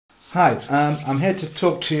Hi, I'm here to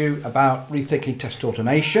talk to you about rethinking test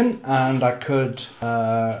automation, and I could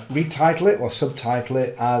retitle it or subtitle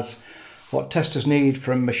it as what testers need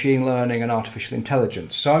from machine learning and artificial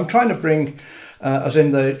intelligence. So I'm trying to bring us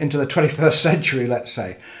into the 21st century, let's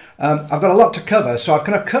say. I've got a lot to cover, so I've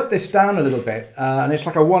kind of cut this down a little bit, and it's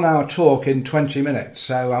like a 1-hour talk in 20 minutes.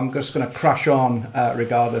 So I'm just going to crash on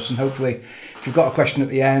regardless, and hopefully if you've got a question at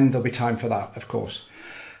the end, there'll be time for that, of course.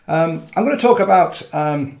 I'm going to talk about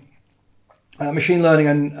machine learning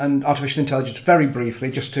and artificial intelligence very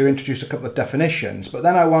briefly, just to introduce a couple of definitions. But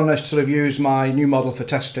then I want to sort of use my new model for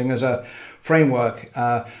testing as a framework,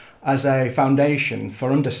 as a foundation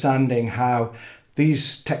for understanding how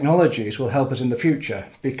these technologies will help us in the future.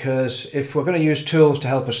 Because if we're going to use tools to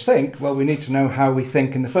help us think, well, we need to know how we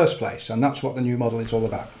think in the first place. And that's what the new model is all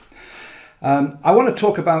about. I want to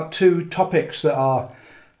talk about two topics that are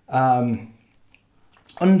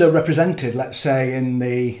underrepresented, let's say, in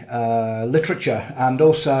the literature and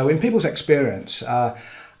also in people's experience.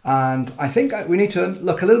 And I think we need to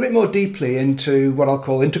look a little bit more deeply into what I'll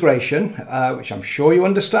call integration, which I'm sure you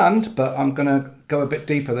understand, but I'm going to go a bit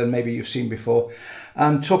deeper than maybe you've seen before,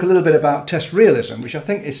 and talk a little bit about test realism, which I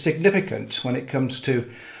think is significant when it comes to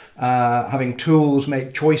having tools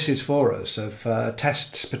make choices for us of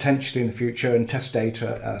tests potentially in the future and test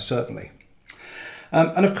data certainly.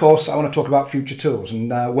 And of course, I want to talk about future tools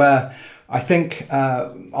and where I think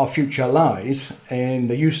our future lies in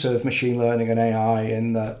the use of machine learning and AI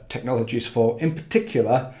in the technologies for, in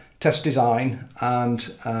particular, test design and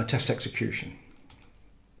test execution.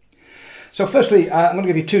 So firstly, I'm going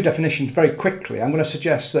to give you two definitions very quickly. I'm going to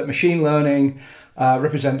suggest that machine learning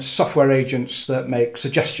represents software agents that make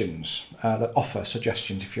suggestions, that offer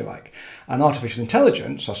suggestions, if you like. And artificial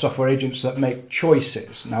intelligence are software agents that make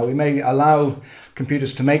choices. Now, we may allow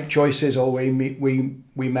computers to make choices, or we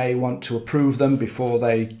may want to approve them before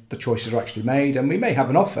the choices are actually made, and we may have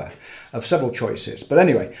an offer of several choices. But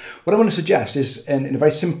anyway, what I want to suggest is, in a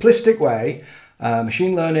very simplistic way,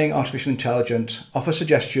 machine learning, artificial intelligence offer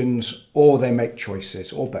suggestions, or they make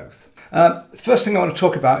choices, or both. The first thing I want to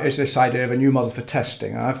talk about is this idea of a new model for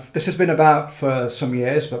testing. This has been about for some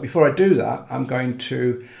years, but before I do that, I'm going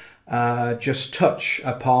to just touch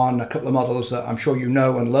upon a couple of models that I'm sure you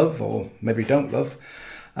know and love, or maybe don't love.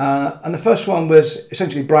 And the first one was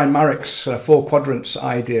essentially Brian Marrick's four-quadrants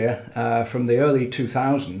idea from the early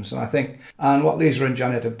 2000s. And what Lisa and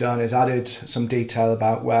Janet have done is added some detail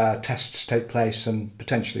about where tests take place and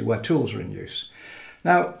potentially where tools are in use.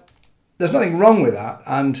 Now, there's nothing wrong with that,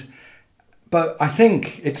 but I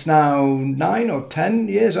think it's now 9 or 10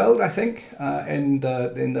 years old, I think, in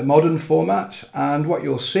the modern format. And what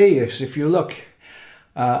you'll see is, if you look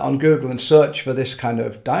on Google and search for this kind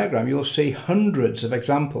of diagram, you'll see hundreds of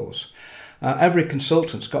examples. Every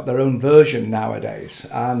consultant's got their own version nowadays,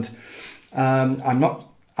 and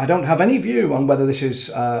I don't have any view on whether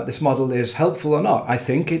this model is helpful or not. I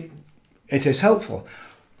think it is helpful,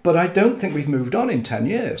 but I don't think we've moved on in 10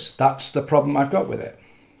 years. That's the problem I've got with it.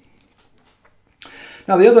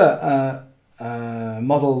 Now, the other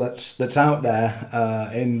model that's out there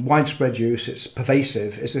in widespread use, it's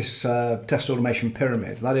pervasive, is this test automation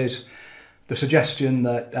pyramid. That is the suggestion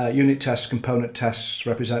that unit tests, component tests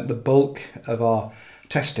represent the bulk of our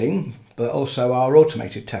testing, but also our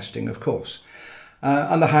automated testing, of course.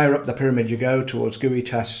 And the higher up the pyramid you go towards GUI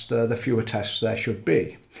tests, the fewer tests there should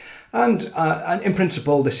be. And in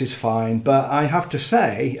principle, this is fine, but I have to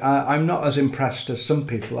say I'm not as impressed as some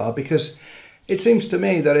people are, because it seems to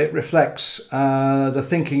me that it reflects the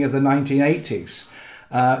thinking of the 1980s.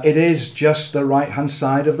 It is just the right-hand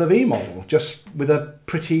side of the V model, just with a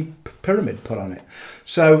pretty pyramid put on it.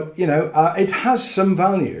 So, you know, it has some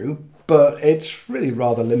value, but it's really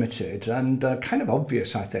rather limited and kind of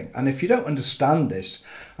obvious, I think. And if you don't understand this,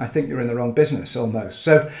 I think you're in the wrong business almost.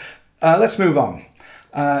 So let's move on.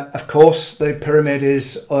 Of course, the pyramid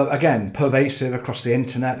is, again, pervasive across the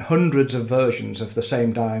internet, hundreds of versions of the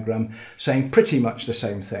same diagram saying pretty much the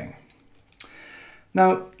same thing.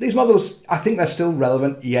 Now, these models, I think they're still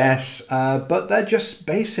relevant, yes, but they're just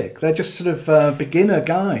basic. They're just sort of beginner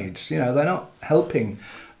guides. You know, they're not helping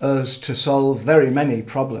us to solve very many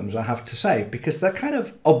problems, I have to say, because they're kind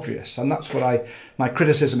of obvious, and that's what my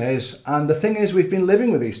criticism is. And the thing is, we've been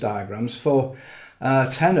living with these diagrams for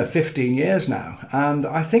 10 or 15 years now, and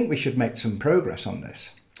I think we should make some progress on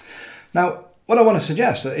this. Now, what I want to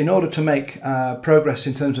suggest, that in order to make progress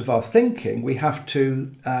in terms of our thinking, we have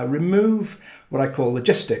to remove what I call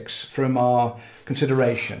logistics from our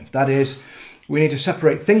consideration. That is, we need to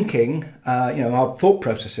separate thinking, our thought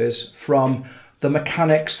processes, from the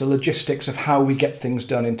mechanics, the logistics of how we get things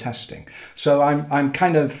done in testing. So I'm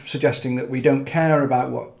kind of suggesting that we don't care about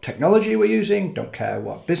what technology we're using, don't care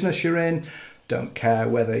what business you're in, don't care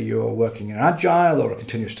whether you're working in agile or a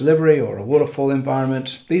continuous delivery or a waterfall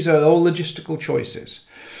environment. These are all logistical choices.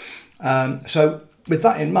 So with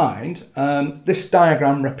that in mind, this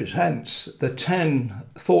diagram represents the 10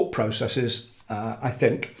 thought processes, I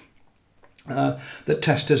think, that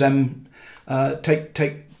testers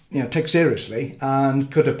take seriously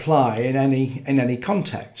and could apply in any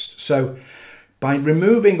context. So by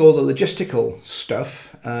removing all the logistical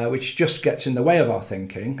stuff, which just gets in the way of our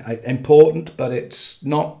thinking, important, but it's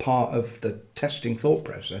not part of the testing thought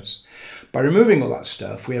process. By removing all that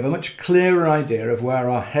stuff, we have a much clearer idea of where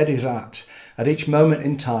our head is at each moment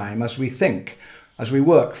in time as we think, as we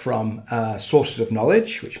work from sources of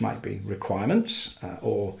knowledge, which might be requirements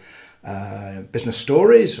or business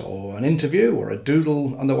stories or an interview or a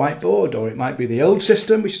doodle on the whiteboard, or it might be the old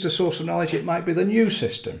system, which is a source of knowledge. It might be the new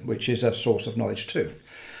system, which is a source of knowledge too.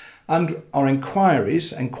 And our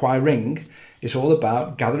inquiring, is all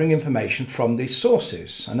about gathering information from these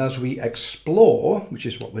sources. And as we explore, which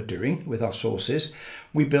is what we're doing with our sources,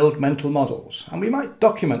 we build mental models, and we might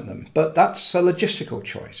document them, but that's a logistical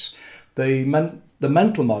choice. The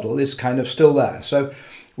mental model is kind of still there. So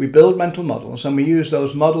we build mental models and we use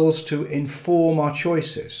those models to inform our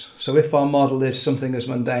choices. So if our model is something as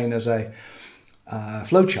mundane as a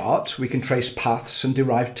flowchart, we can trace paths and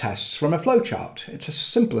derive tests from a flowchart. It's as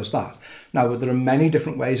simple as that. Now, there are many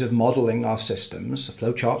different ways of modeling our systems. The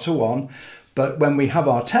flowcharts are one, but when we have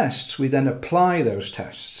our tests, we then apply those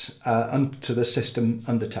tests to the system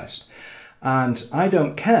under test. And I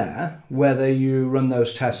don't care whether you run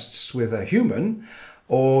those tests with a human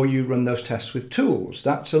or you run those tests with tools.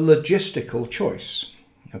 That's a logistical choice,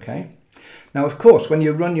 okay? Now, of course, when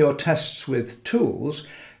you run your tests with tools,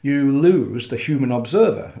 you lose the human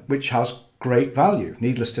observer, which has great value,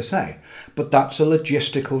 needless to say. But that's a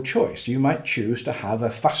logistical choice. You might choose to have a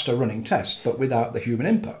faster running test, but without the human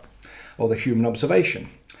input or the human observation.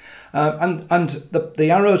 And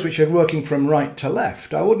the arrows which are working from right to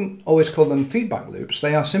left, I wouldn't always call them feedback loops.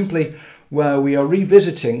 They are simply where we are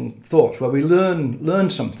revisiting thoughts, where we learn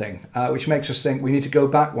something, which makes us think we need to go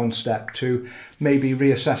back one step to maybe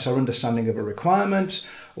reassess our understanding of a requirement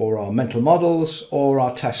or our mental models or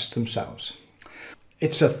our tests themselves.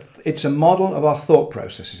 It's a model of our thought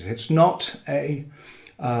processes. It's not a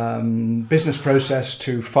business process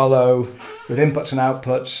to follow with inputs and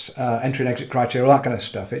outputs, entry and exit criteria, all that kind of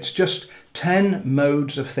stuff. It's just 10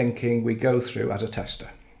 modes of thinking we go through as a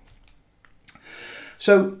tester.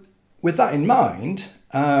 So with that in mind,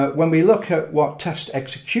 when we look at what test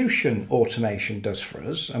execution automation does for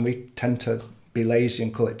us, and we tend to be lazy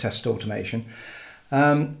and call it test automation,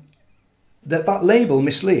 that label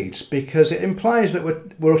misleads because it implies that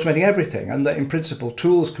we're automating everything and that in principle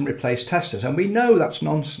tools can replace testers, and we know that's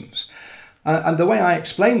nonsense. And the way I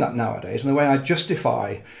explain that nowadays and the way I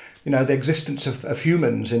justify the existence of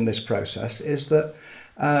humans in this process is that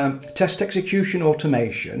test execution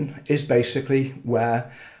automation is basically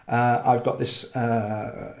where I've got this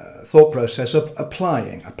thought process of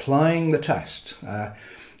applying the test,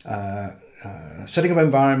 setting up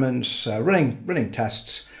environments, running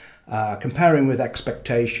tests, comparing with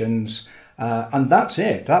expectations, and that's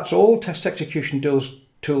it. That's all test execution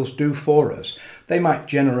tools do for us. They might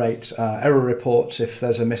generate error reports if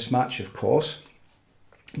there's a mismatch, of course,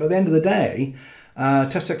 but at the end of the day,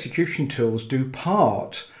 test execution tools do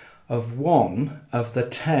part of one of the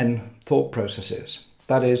 10 thought processes.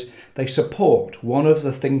 That is, they support one of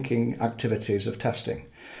the thinking activities of testing.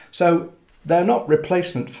 So they're not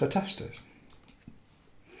replacement for testers.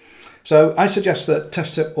 So I suggest that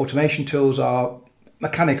test automation tools are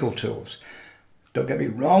mechanical tools. Don't get me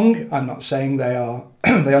wrong, I'm not saying they are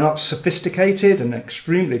not sophisticated and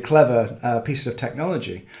extremely clever pieces of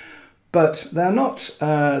technology, but they're not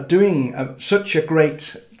doing such a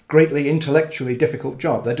greatly intellectually difficult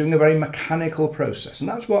job. They're doing a very mechanical process, and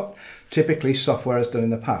that's what typically software has done in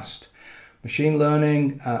the past. Machine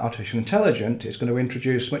learning, artificial intelligence is going to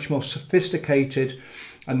introduce much more sophisticated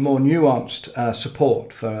and more nuanced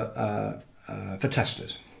support for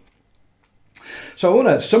testers. So I want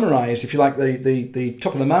to summarize, if you like, the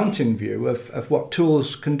top of the mountain view of what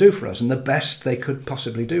tools can do for us and the best they could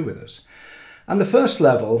possibly do with us. And the first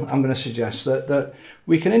level, I'm going to suggest that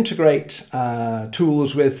we can integrate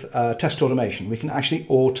tools with test automation. We can actually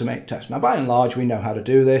automate tests. Now, by and large, we know how to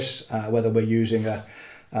do this, whether we're using a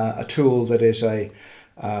tool that is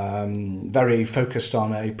very focused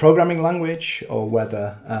on a programming language or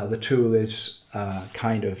whether the tool is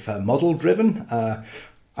kind of model driven.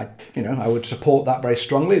 I would support that very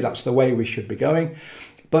strongly. That's the way we should be going.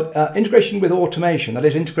 But integration with automation, that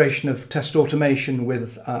is integration of test automation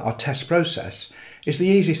with our test process, is the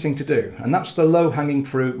easiest thing to do. And that's the low-hanging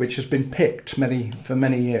fruit which has been picked for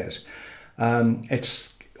many years.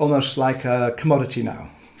 It's almost like a commodity now,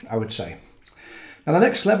 I would say. Now the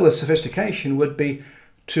next level of sophistication would be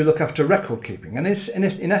to look after record keeping. And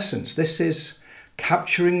in essence, this is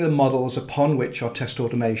capturing the models upon which our test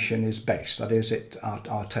automation is based. That is,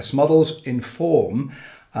 our test models inform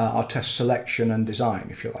our test selection and design,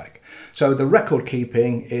 if you like. So the record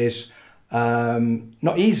keeping is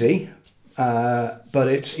not easy, but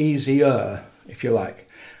it's easier, if you like.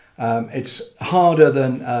 It's harder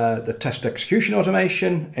than the test execution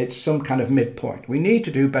automation. It's some kind of midpoint. We need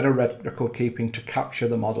to do better record keeping to capture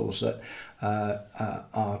the models that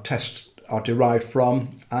our tests are derived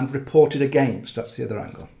from and reported against. That's the other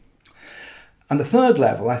angle. And the third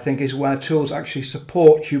level, I think, is where tools actually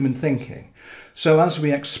support human thinking. So as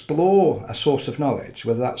we explore a source of knowledge,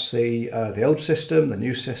 whether that's the old system, the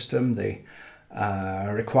new system, the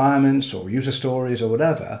requirements or user stories or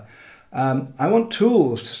whatever, I want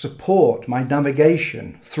tools to support my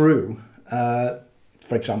navigation through, for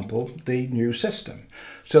example, the new system,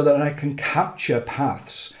 so that I can capture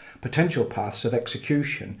potential paths of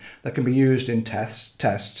execution that can be used in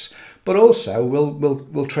tests, but also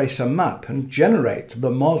we'll trace a map and generate the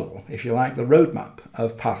model, if you like, the roadmap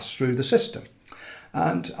of paths through the system.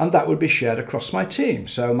 And that would be shared across my team.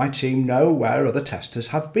 So my team know where other testers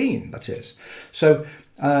have been, that is. So,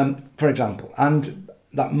 for example, and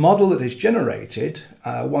that model that is generated,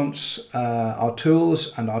 once our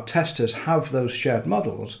tools and our testers have those shared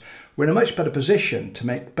models, we're in a much better position to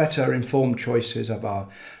make better informed choices of our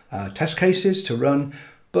test cases to run,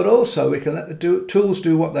 but also we can let the tools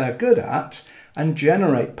do what they're good at and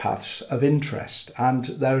generate paths of interest. And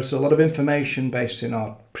there's a lot of information based in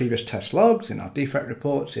our previous test logs, in our defect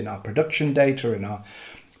reports, in our production data, in our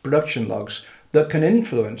production logs, that can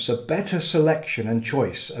influence a better selection and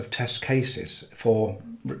choice of test cases for,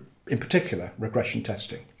 in particular, regression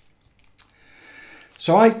testing.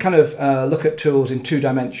 So I kind of look at tools in two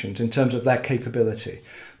dimensions in terms of their capability.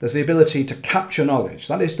 There's the ability to capture knowledge,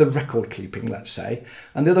 that is the record keeping, let's say,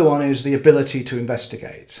 and the other one is the ability to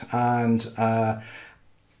investigate. And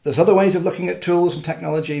there's other ways of looking at tools and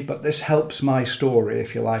technology, but this helps my story,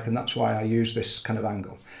 if you like, and that's why I use this kind of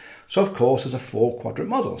angle. So of course, there's a four-quadrant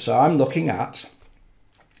model. So I'm looking at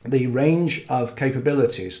the range of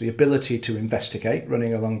capabilities, the ability to investigate,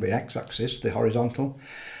 running along the x-axis, the horizontal,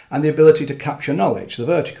 and the ability to capture knowledge, the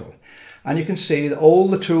vertical. And you can see that all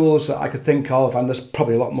the tools that I could think of, and there's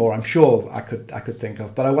probably a lot more I'm sure I could think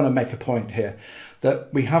of, but I want to make a point here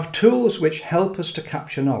that we have tools which help us to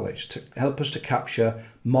capture knowledge, to help us to capture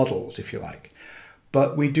models, if you like.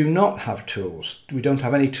 But we do not have tools. We don't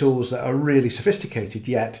have any tools that are really sophisticated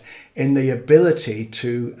yet in the ability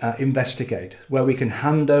to investigate, where we can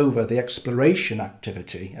hand over the exploration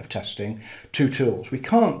activity of testing to tools. We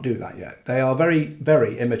can't do that yet. They are very,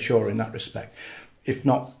 very immature in that respect, if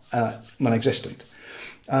not non-existent.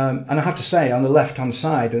 And I have to say, on the left-hand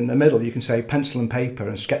side, in the middle, you can say pencil and paper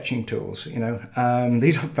and sketching tools.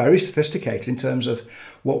 These are very sophisticated in terms of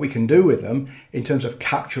what we can do with them, in terms of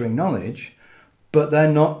capturing knowledge, but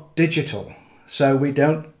they're not digital. So we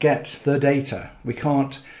don't get the data. We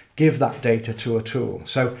can't give that data to a tool.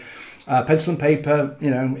 So pencil and paper,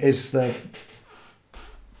 is the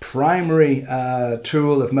primary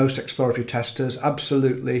tool of most exploratory testers,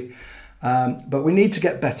 absolutely. But we need to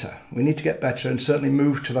get better. We need to get better and certainly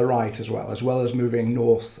move to the right as well as moving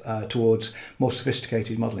north towards more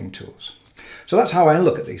sophisticated modelling tools. So that's how I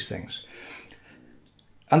look at these things.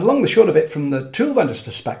 And along the short of it, from the tool vendor's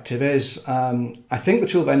perspective, is I think the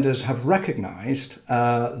tool vendors have recognised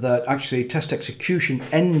that actually test execution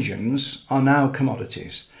engines are now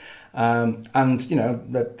commodities. And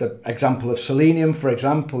the example of Selenium, for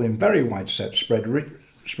example, in very widespread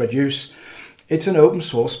use, it's an open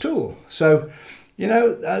source tool. So,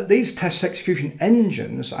 these test execution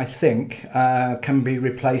engines, I think, can be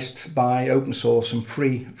replaced by open source and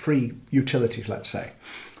free utilities, let's say.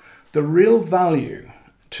 The real value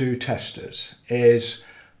to testers is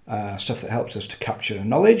stuff that helps us to capture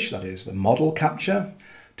knowledge, that is the model capture,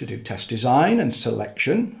 to do test design and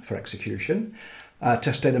selection for execution.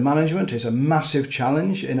 Test data management is a massive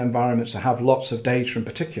challenge in environments that have lots of data in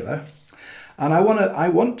particular. And I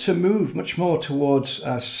want to move much more towards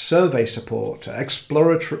survey support,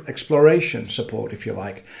 exploration support, if you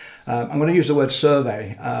like. I'm going to use the word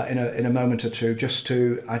survey in a moment or two,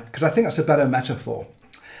 because I think that's a better metaphor.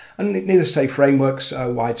 And needless to say, frameworks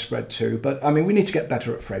are widespread too, but we need to get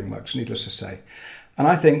better at frameworks, needless to say. And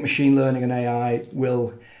I think machine learning and AI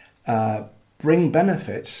will bring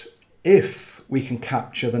benefits if we can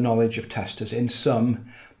capture the knowledge of testers in some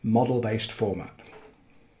model-based format.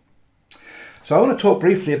 So I want to talk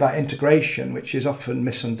briefly about integration, which is often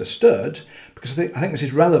misunderstood, because I think this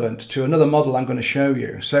is relevant to another model I'm going to show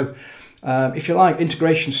you. So if you like,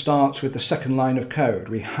 integration starts with the second line of code.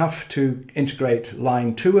 We have to integrate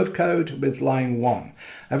line 2 of code with line 1.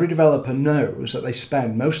 Every developer knows that they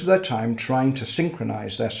spend most of their time trying to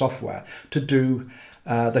synchronize their software to do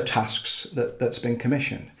the tasks that's been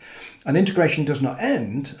commissioned. And integration does not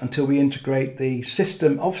end until we integrate the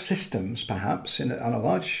system of systems, perhaps, on a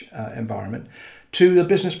large environment, to the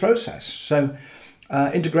business process. So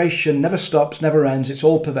integration never stops, never ends. It's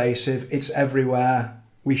all pervasive. It's everywhere.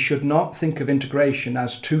 We should not think of integration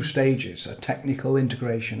as 2 stages, a technical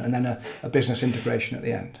integration and then a business integration at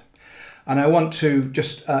the end. And I want to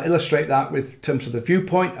just illustrate that with terms of the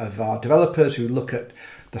viewpoint of our developers who look at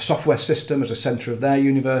the software system as a center of their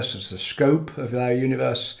universe, as the scope of their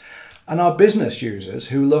universe, and our business users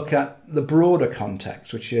who look at the broader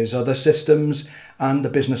context, which is other systems and the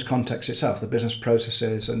business context itself, the business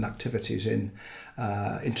processes and activities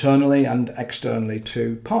internally and externally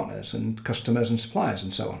to partners and customers and suppliers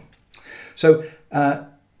and so on. So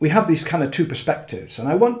we have these kind of 2 perspectives, and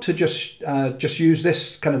I want to just use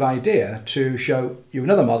this kind of idea to show you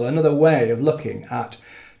another model, another way of looking at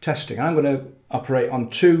testing. I'm going to operate on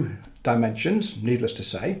 2 dimensions, needless to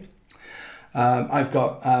say. I've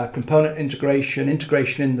got component integration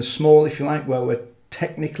in the small, if you like, where we're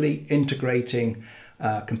technically integrating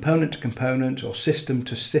component to component or system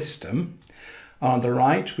to system. On the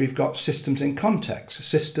right, we've got systems in context,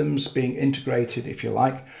 systems being integrated, if you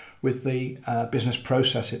like, with the business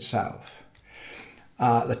process itself.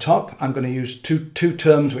 At the top, I'm going to use two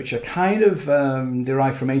terms which are kind of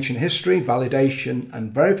derived from ancient history, validation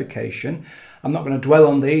and verification. I'm not going to dwell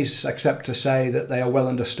on these except to say that they are well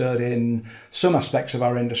understood in some aspects of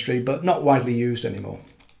our industry, but not widely used anymore.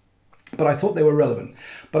 But I thought they were relevant.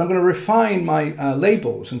 But I'm going to refine my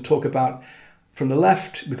labels and talk about, from the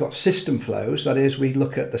left, we've got system flows. That is, we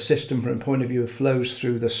look at the system from a point of view of flows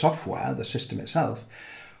through the software, the system itself.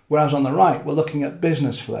 Whereas on the right, we're looking at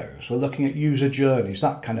business flows. We're looking at user journeys,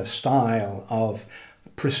 that kind of style of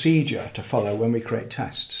procedure to follow when we create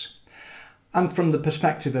tests. And from the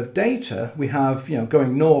perspective of data, we have,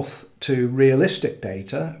 going north to realistic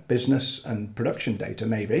data, business and production data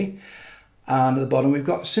maybe. And at the bottom, we've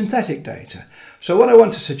got synthetic data. So what I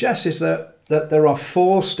want to suggest is that there are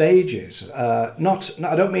 4 stages, I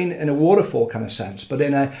don't mean in a waterfall kind of sense, but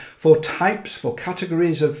in 4 types, 4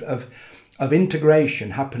 categories of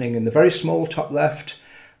integration happening in the very small top left,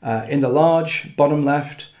 in the large bottom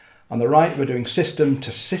left. On the right, we're doing system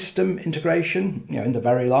to system integration, in the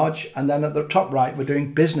very large. And then at the top right, we're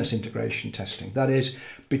doing business integration testing. That is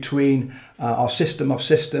between our system of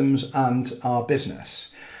systems and our business.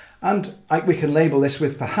 And we can label this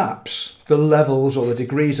with perhaps the levels or the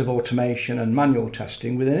degrees of automation and manual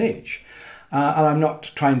testing within each. And I'm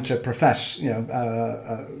not trying to profess,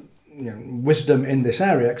 wisdom in this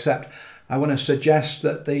area, except I want to suggest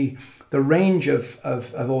that the range of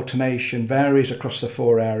automation varies across the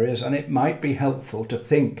 4 areas, and it might be helpful to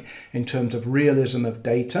think in terms of realism of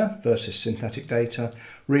data versus synthetic data,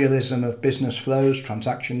 realism of business flows,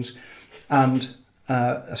 transactions, and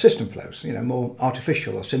system flows, more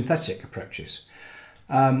artificial or synthetic approaches.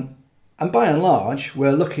 And by and large,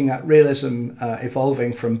 we're looking at realism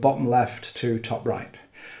evolving from bottom left to top right.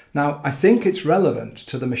 Now, I think it's relevant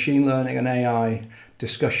to the machine learning and AI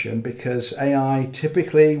discussion because AI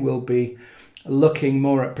typically will be looking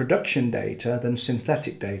more at production data than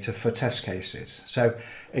synthetic data for test cases. So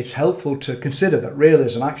it's helpful to consider that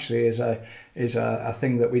realism actually is a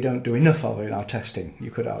thing that we don't do enough of in our testing, you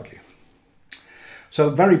could argue. So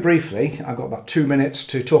very briefly, I've got about 2 minutes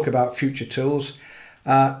to talk about future tools.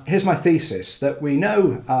 Here's my thesis, that we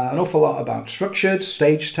know an awful lot about structured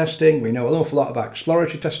stage testing. We know an awful lot about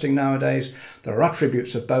exploratory testing nowadays. There are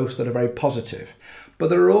attributes of both that are very positive. But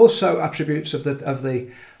there are also attributes of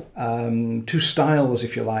the 2 styles,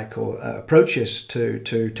 if you like, or approaches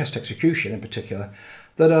to test execution in particular,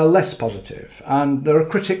 that are less positive. And there are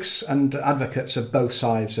critics and advocates of both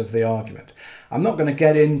sides of the argument. I'm not going to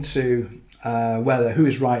get into who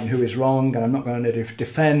is right and who is wrong, and I'm not going to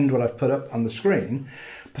defend what I've put up on the screen.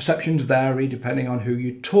 Perceptions vary depending on who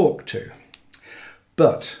you talk to.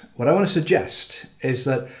 But what I want to suggest is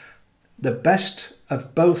that the best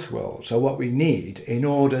of both worlds are what we need in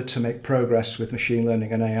order to make progress with machine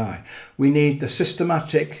learning and AI. We need the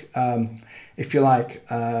systematic if you like,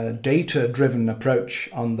 data-driven approach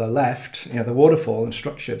on the left, the waterfall and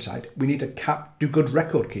structured side, we need to do good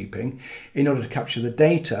record keeping in order to capture the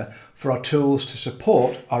data for our tools to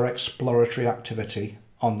support our exploratory activity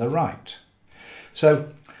on the right. So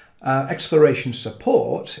exploration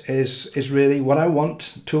support is really what I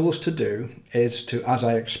want tools to do, is to, as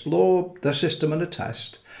I explore the system under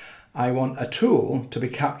test, I want a tool to be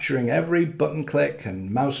capturing every button click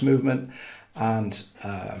and mouse movement and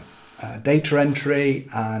data entry,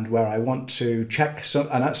 and where I want to check some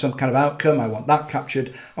kind of outcome, I want that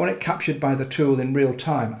captured. I want it captured by the tool in real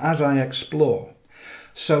time as I explore,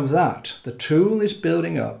 so that the tool is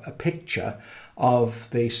building up a picture of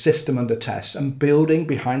the system under test and building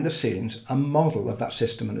behind the scenes a model of that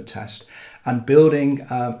system under test, and building,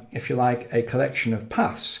 if you like, a collection of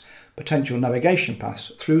paths, potential navigation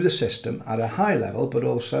paths through the system at a high level, but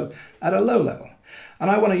also at a low level. And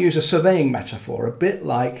I want to use a surveying metaphor, a bit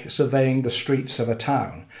like surveying the streets of a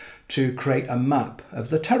town, to create a map of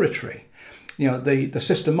the territory. The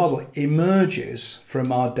system model emerges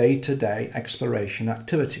from our day-to-day exploration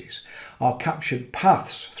activities. Our captured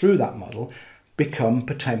paths through that model become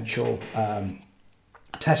potential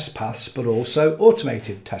test paths, but also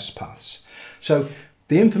automated test paths. So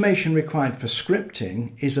the information required for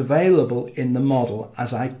scripting is available in the model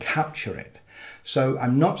as I capture it. So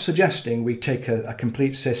I'm not suggesting we take a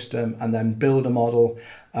complete system and then build a model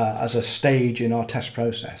as a stage in our test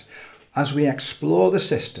process. As we explore the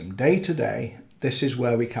system day to day, this is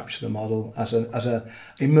where we capture the model as an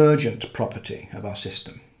emergent property of our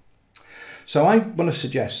system. So I want to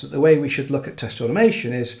suggest that the way we should look at test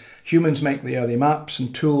automation is humans make the early maps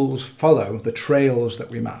and tools follow the trails that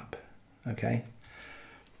we map. Okay.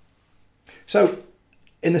 So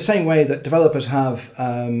in the same way that developers have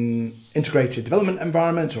integrated development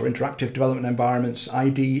environments or interactive development environments,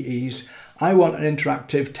 IDEs, I want an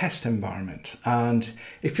interactive test environment. And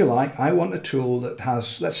if you like, I want a tool that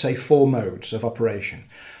has, let's say, 4 modes of operation.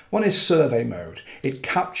 One is survey mode. It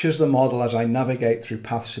captures the model as I navigate through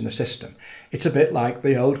paths in the system. It's a bit like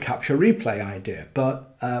the old capture replay idea,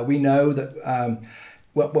 but we know that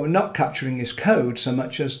what we're not capturing is code so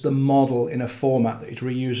much as the model in a format that is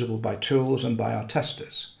reusable by tools and by our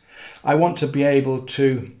testers. I want to be able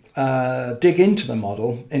to dig into the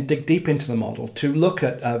model and dig deep into the model to look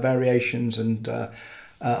at variations and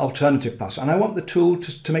alternative paths. And I want the tool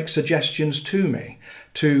to make suggestions to me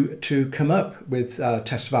to come up with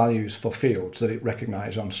test values for fields that it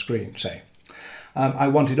recognises on screen, say. I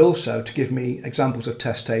want it also to give me examples of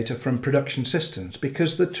test data from production systems,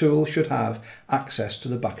 because the tool should have access to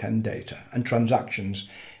the back-end data and transactions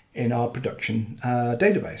in our production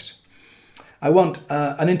database. I want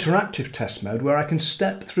an interactive test mode where I can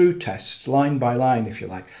step through tests line by line, if you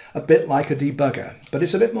like, a bit like a debugger, but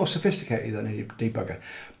it's a bit more sophisticated than a debugger,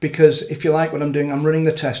 because if you like, what I'm doing, I'm running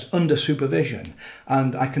the test under supervision,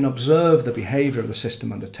 and I can observe the behavior of the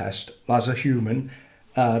system under test as a human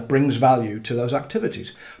brings value to those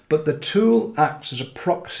activities. But the tool acts as a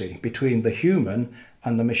proxy between the human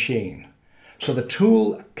and the machine. So the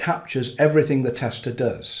tool captures everything the tester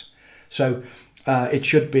does. So it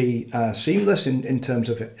should be seamless in terms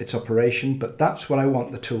of its operation, but that's what I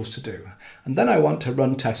want the tools to do. And then I want to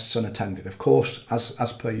run tests unattended, of course,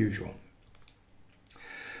 as per usual.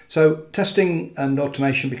 So testing and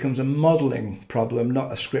automation becomes a modeling problem,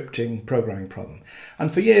 not a scripting programming problem.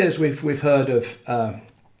 And for years we've heard of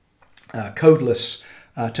codeless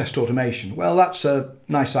test automation. Well, that's a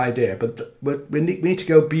nice idea, but we need to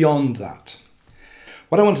go beyond that.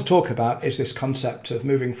 What I want to talk about is this concept of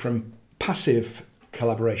moving from passive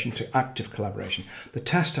collaboration to active collaboration. The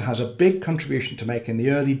tester has a big contribution to make in the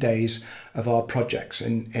early days of our projects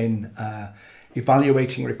in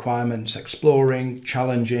evaluating requirements, exploring,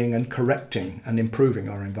 challenging and correcting and improving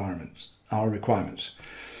our environments, our requirements.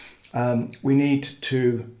 We need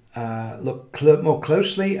to look more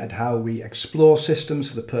closely at how we explore systems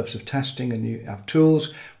for the purpose of testing, and you have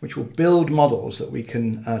tools which will build models that we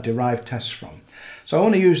can derive tests from. So I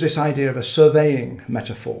want to use this idea of a surveying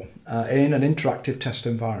metaphor in an interactive test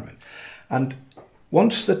environment. And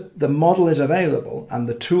once the model is available and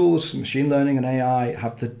the tools, machine learning and AI,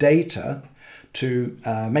 have the data to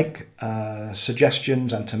make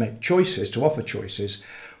suggestions and to make choices, to offer choices,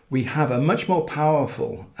 we have a much more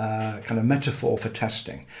powerful kind of metaphor for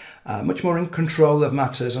testing, much more in control of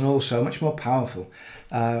matters and also much more powerful.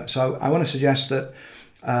 So I want to suggest that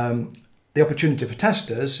the opportunity for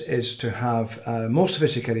testers is to have more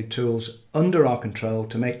sophisticated tools under our control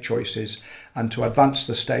to make choices and to advance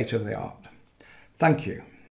the state of the art. Thank you.